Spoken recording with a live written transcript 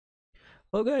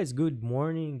Hello guys, good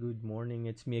morning. Good morning.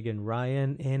 It's me again,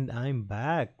 Ryan, and I'm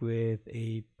back with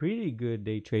a pretty good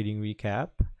day trading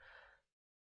recap.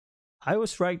 I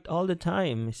was right all the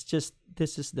time. It's just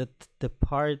this is the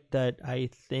part that I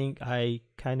think I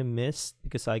kind of missed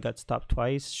because I got stopped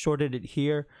twice, shorted it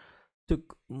here,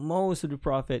 took most of the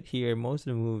profit here, most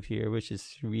of the move here, which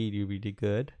is really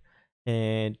good.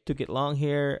 And took it long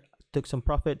here, took some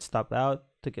profit, stopped out,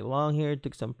 took it long here,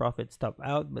 took some profit, stopped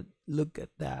out, but look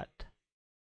at that.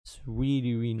 It's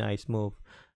really nice move.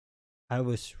 I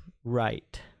was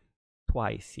right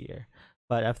twice here.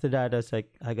 But after that, I was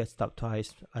like, I got stopped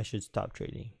twice. I should stop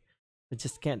trading. I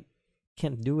just can't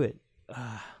do it.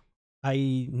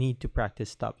 I need to practice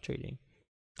stop trading.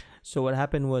 So what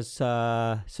happened was,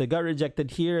 so I got rejected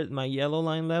here at my yellow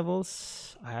line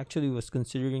levels. I actually was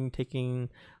considering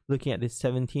looking at this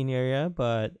 17 area,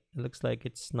 but it looks like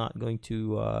it's not going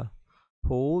to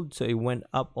hold. So it went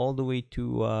up all the way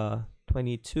to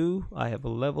 22. I have a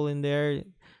level in there.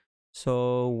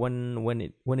 So when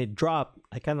it dropped,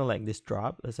 I kind of like this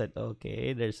drop. I said,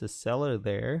 okay, there's a seller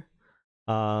there.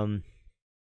 Um,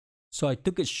 so I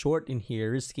took it short in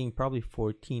here, risking probably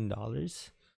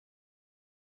 $14.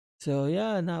 So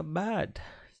yeah, not bad.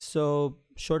 So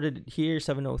shorted it here,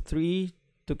 703.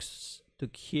 Took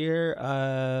here,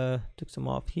 took some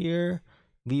off here,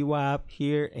 VWAP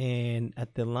here, and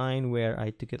at the line where I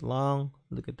took it long,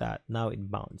 look at that. Now it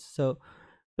bounced. So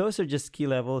those are just key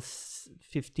levels,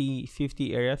 50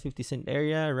 area, 50 cent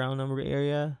area, round number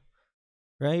area,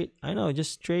 right? I know,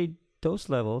 just trade those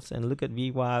levels and look at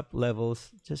VWAP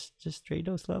levels. Just trade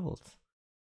those levels.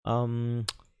 What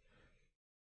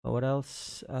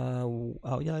else?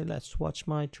 Oh yeah, let's watch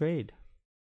my trade.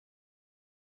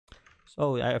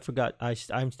 So I forgot.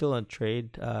 I'm still on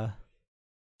trade.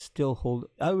 Still hold.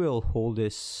 I will hold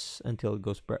this until it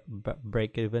goes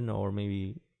break even, or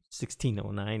maybe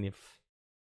 1609 if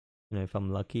I'm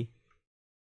lucky.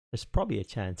 There's probably a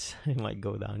chance it might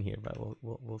go down here, but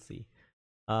we'll see.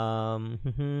 There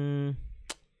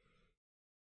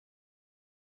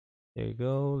you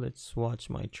go. Let's watch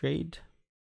my trade.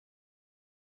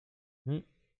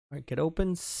 Market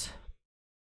opens.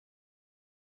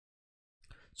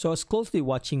 So I was closely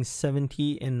watching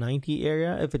 70 and 90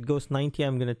 area. If it goes 90,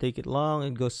 I'm gonna take it long.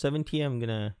 It goes 70, I'm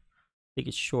gonna take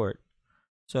it short.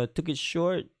 So I took it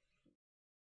short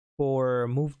for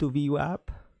move to VWAP.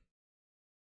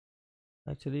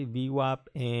 Actually, VWAP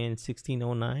and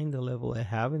 1609, the level I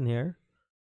have in here.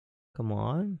 Come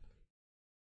on.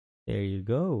 There you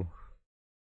go.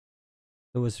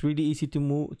 It was really easy to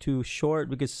move to short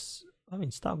because I mean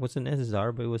stock wasn't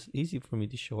SSR, but it was easy for me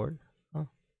to short. Huh.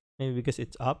 Maybe because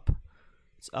it's up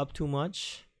too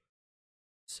much.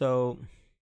 So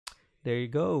there you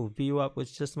go. VWAP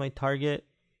was just my target.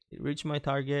 It reached my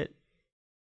target.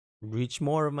 Reach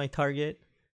more of my target.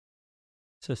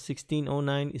 So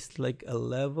 1609 is like a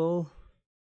level.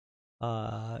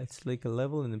 It's like a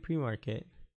level in the pre-market.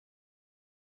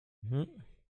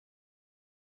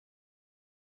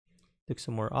 Took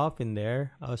some more off in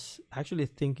there. I was actually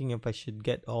thinking if I should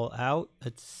get all out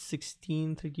at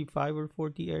 1635 or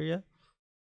 40 area,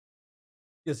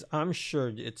 because I'm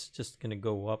sure it's just gonna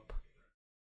go up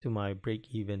to my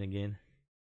break even again.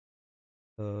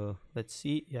 Let's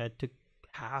see. Yeah, I took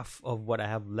half of what I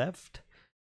have left,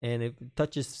 and if it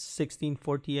touches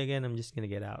 1640 again, I'm just gonna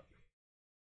get out.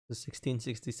 So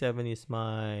 1667 is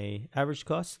my average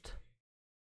cost.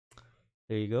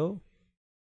 There you go.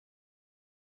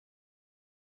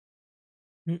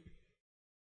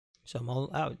 So I'm all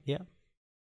out. Yeah.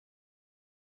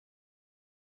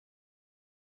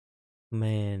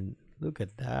 Man, look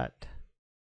at that.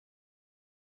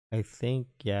 I think,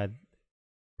 yeah,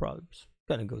 probably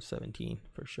gonna go 17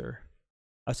 for sure.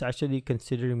 I was actually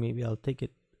considering maybe I'll take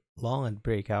it long and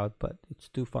breakout, but it's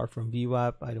too far from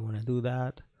VWAP. I don't want to do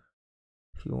that.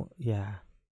 If you want, yeah,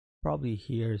 probably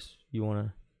here's you want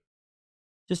to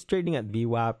just trading at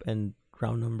VWAP and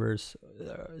round numbers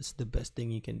is the best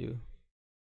thing you can do.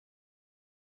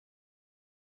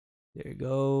 There you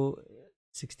go.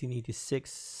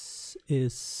 1686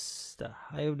 is the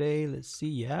high of day. Let's see.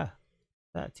 Yeah,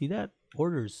 see that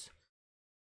orders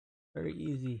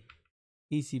very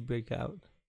easy breakout.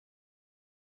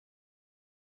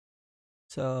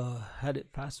 So had it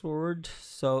fast forward.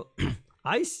 So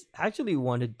I actually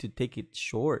wanted to take it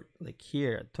short, like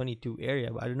here at 22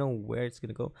 area, but I don't know where it's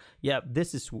gonna go. Yeah,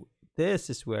 this is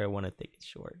where I want to take it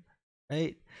short,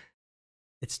 right?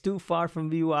 It's too far from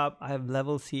VWAP. I have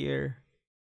levels here.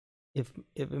 If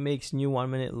it makes new 1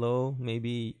 minute low,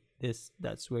 maybe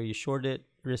that's where you short it,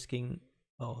 risking.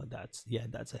 Oh, that's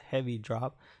a heavy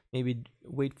drop. Maybe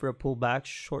wait for a pullback,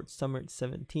 short summer at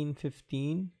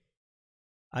 17.15.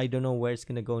 I don't know where it's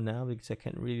gonna go now because I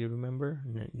can't really remember.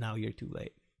 Now you're too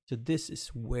late. So this is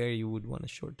where you would want to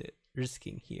short it,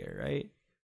 risking here, right?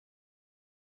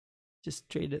 Just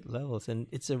trade at levels, and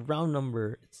it's a round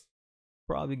number. It's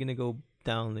probably gonna go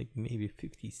down like maybe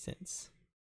 50 cents.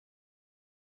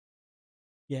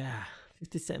 Yeah,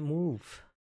 50-cent move.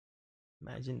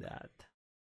 Imagine that.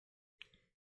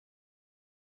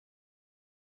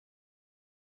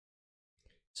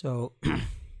 So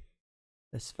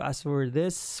let's fast forward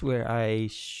this where oh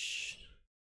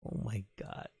my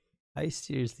god, I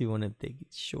seriously want to take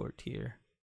it short here.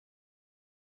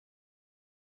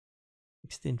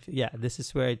 16, yeah, this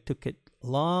is where I took it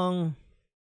long,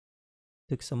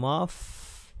 took some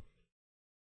off.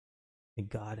 My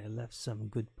god, I left some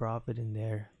good profit in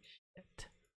there. Shit.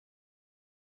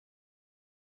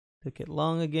 Took it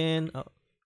long again.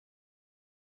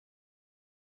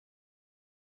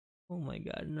 Oh my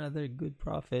god, another good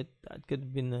profit. That could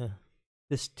have been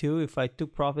this too. If I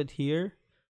took profit here,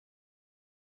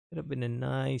 could have been a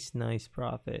nice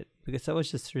profit because I was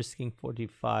just risking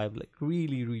 45, like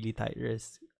really tight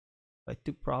risk. If I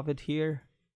took profit here,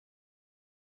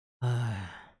 come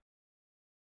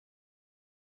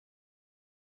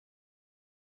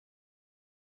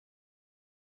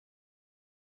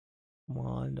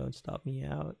on, don't stop me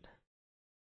out.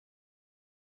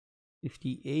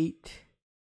 58.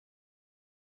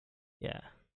 Yeah.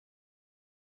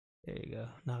 There you go.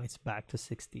 Now it's back to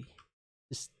 60.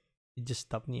 It just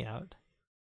stopped me out.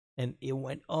 And it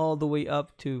went all the way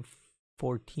up to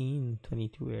 14,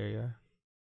 22 area.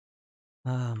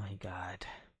 Oh my god.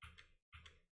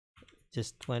 It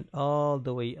just went all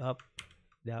the way up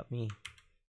without me.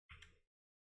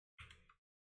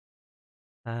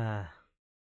 I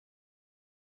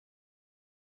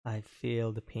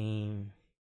feel the pain.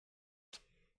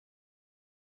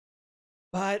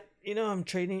 But you know, I'm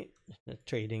training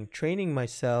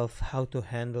myself how to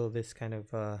handle this kind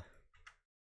of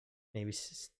maybe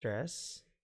stress.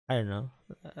 I don't know.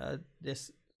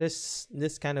 This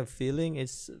kind of feeling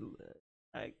is,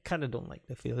 I kind of don't like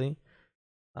the feeling.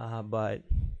 But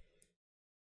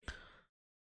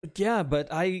yeah, but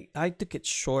I took it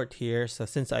short here. So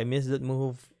since I missed that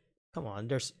move, come on,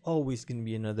 there's always gonna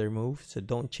be another move. So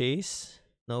don't chase.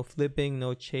 No flipping,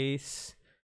 no chase.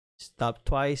 Stop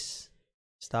twice.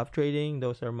 Stop trading.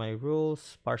 Those are my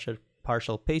rules.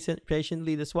 Partial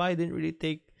patiently. That's why I didn't really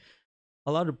take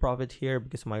a lot of profit here,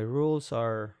 because my rules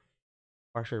are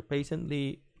partial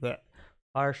patiently.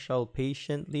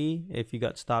 If you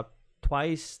got stopped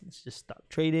twice, let's just stop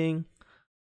trading.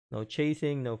 No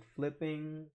chasing, no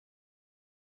flipping.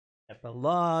 Have a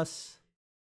loss.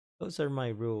 Those are my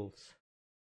rules.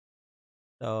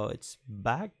 So it's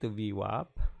back to VWAP.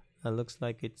 It looks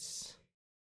like it's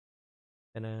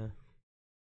gonna,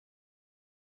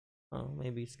 oh,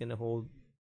 maybe it's gonna hold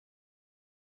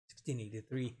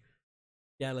 1683.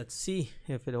 Yeah, let's see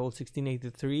if it holds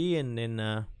 1683, and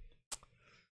then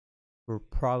we're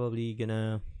probably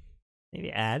gonna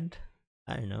maybe add.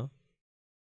 I don't know.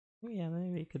 Yeah,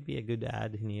 maybe it could be a good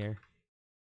add in here.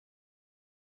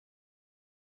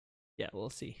 Yeah, we'll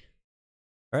see.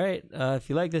 All right, if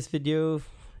you like this video,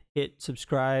 hit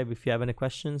subscribe. If you have any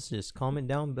questions, just comment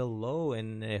down below,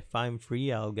 and if I'm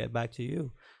free, I'll get back to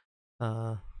you.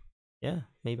 Yeah,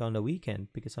 maybe on the weekend,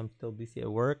 because I'm still busy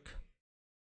at work.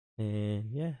 And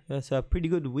yeah, that's a pretty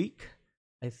good week.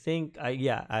 I think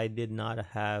I did not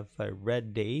have a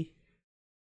red day,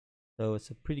 so it's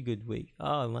a pretty good week.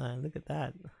 Oh man, look at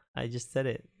that. I just said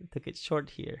it. I took it short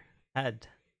here. Add.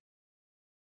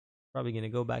 Probably gonna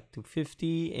go back to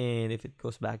 50, and if it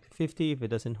goes back to 50, if it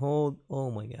doesn't hold,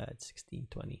 oh my god,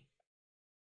 1620.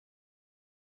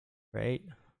 Right?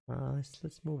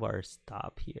 Let's move our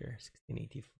stop here,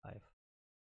 1685.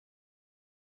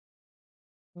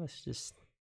 Let's just,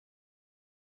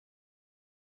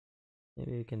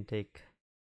 maybe we can take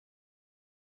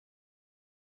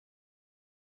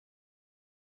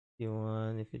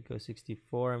 61. If it goes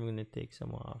 64, I'm gonna take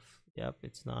some off. Yep,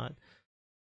 it's not.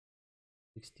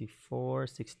 64,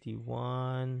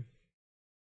 61.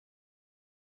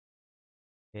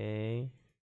 Okay.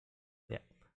 Yeah.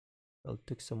 So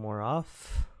took some more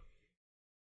off.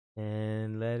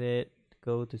 And let it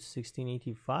go to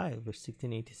 1685 or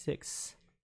 1686.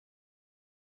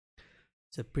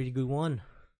 It's a pretty good one.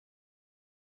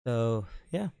 So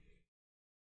yeah.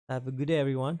 Have a good day,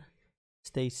 everyone.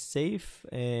 Stay safe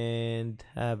and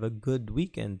have a good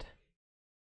weekend.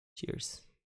 Cheers.